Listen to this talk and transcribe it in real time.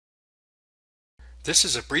This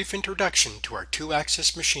is a brief introduction to our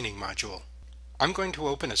 2-axis machining module. I'm going to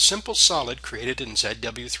open a simple solid created in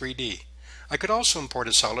ZW3D. I could also import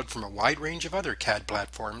a solid from a wide range of other CAD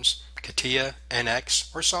platforms, CATIA,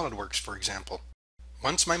 NX, or SOLIDWORKS for example.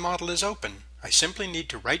 Once my model is open, I simply need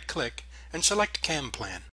to right-click and select CAM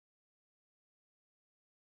Plan.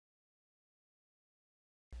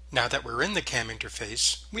 Now that we're in the CAM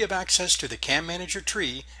interface, we have access to the CAM Manager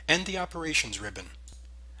tree and the Operations ribbon.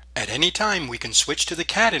 At any time we can switch to the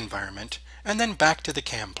CAD environment and then back to the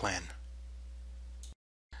CAM plan.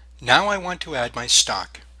 Now I want to add my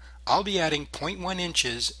stock. I'll be adding 0.1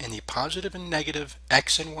 inches in the positive and negative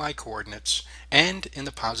X and Y coordinates and in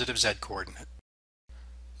the positive Z coordinate.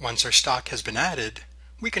 Once our stock has been added,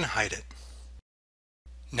 we can hide it.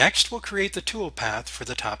 Next, we'll create the tool path for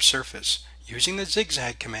the top surface. Using the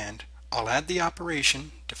zigzag command, I'll add the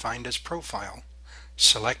operation defined as profile,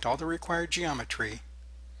 select all the required geometry,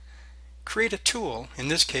 create a tool, in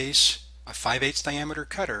this case a 5/8 diameter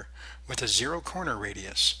cutter with a 0 corner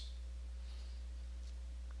radius.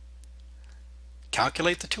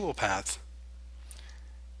 Calculate the tool path,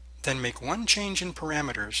 then make one change in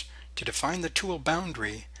parameters to define the tool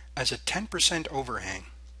boundary as a 10% overhang.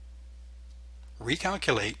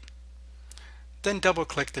 Recalculate, then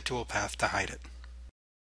double-click the tool path to hide it.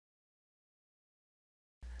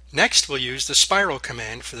 Next, we'll use the spiral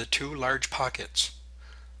command for the two large pockets.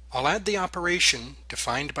 I'll add the operation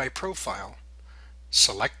defined by profile,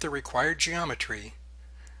 select the required geometry,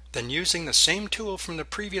 then using the same tool from the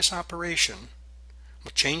previous operation,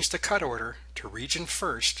 we'll change the cut order to region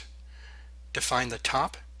first, define the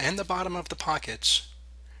top and the bottom of the pockets,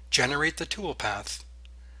 generate the tool path,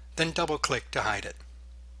 then double-click to hide it.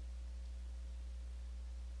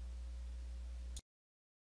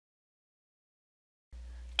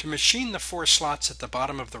 To machine the 4 slots at the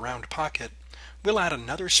bottom of the round pocket, we'll add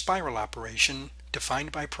another spiral operation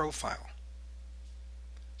defined by profile.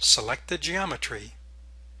 Select the geometry,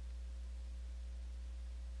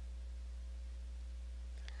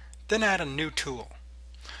 then add a new tool.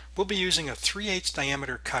 We'll be using a 3/8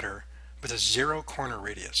 diameter cutter with a 0 corner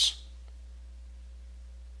radius.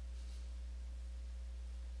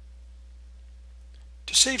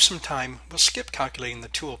 To save some time, we'll skip calculating the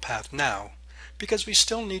tool path now because we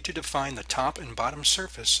still need to define the top and bottom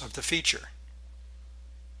surface of the feature.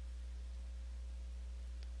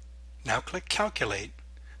 Now click Calculate,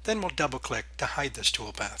 then we'll double-click to hide this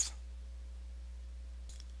tool path.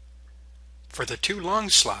 For the 2 long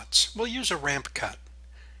slots, we'll use a ramp cut.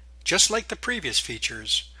 Just like the previous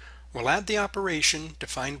features, we'll add the operation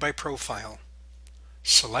defined by profile,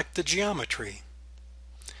 select the geometry,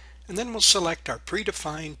 and then we'll select our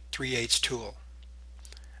predefined 3/8 tool.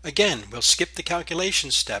 Again, we'll skip the calculation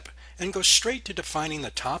step and go straight to defining the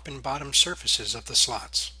top and bottom surfaces of the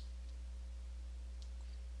slots.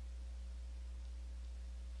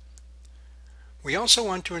 We also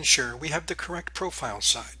want to ensure we have the correct profile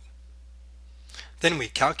side. Then we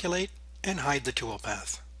calculate and hide the tool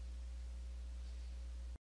path.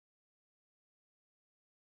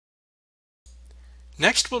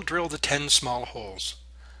 Next, we'll drill the 10 small holes.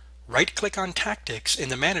 Right-click on Tactics in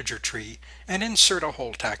the Manager tree and insert a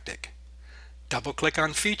hole tactic. Double-click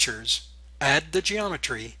on Features, add the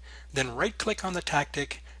geometry, then right-click on the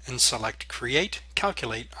tactic and select Create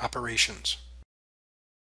Calculate Operations.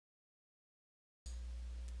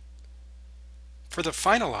 For the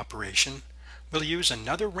final operation, we'll use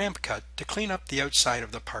another ramp cut to clean up the outside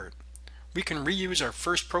of the part. We can reuse our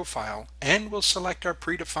first profile and we'll select our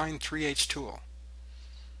predefined 3/8 tool.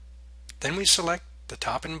 Then we select the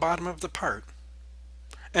top and bottom of the part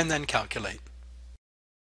and then calculate.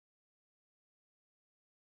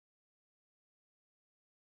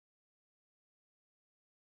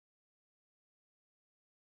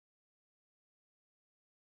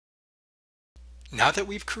 Now that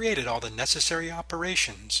we've created all the necessary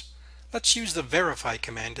operations, let's use the Verify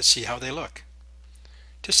command to see how they look.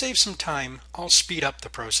 To save some time, I'll speed up the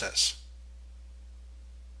process.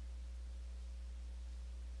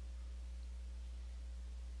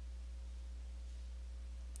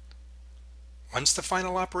 Once the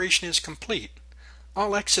final operation is complete,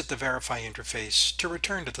 I'll exit the Verify interface to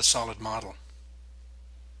return to the solid model.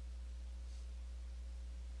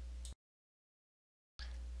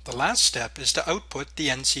 The last step is to output the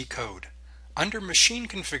NC code. Under Machine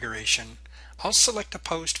Configuration, I'll select a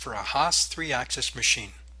post for a Haas 3-axis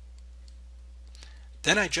machine.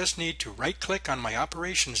 Then I just need to right-click on my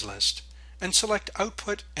operations list and select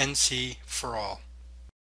Output NC for all.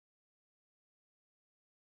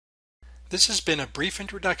 This has been a brief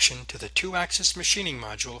introduction to the 2-axis machining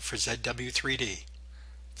module for ZW3D.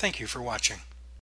 Thank you for watching.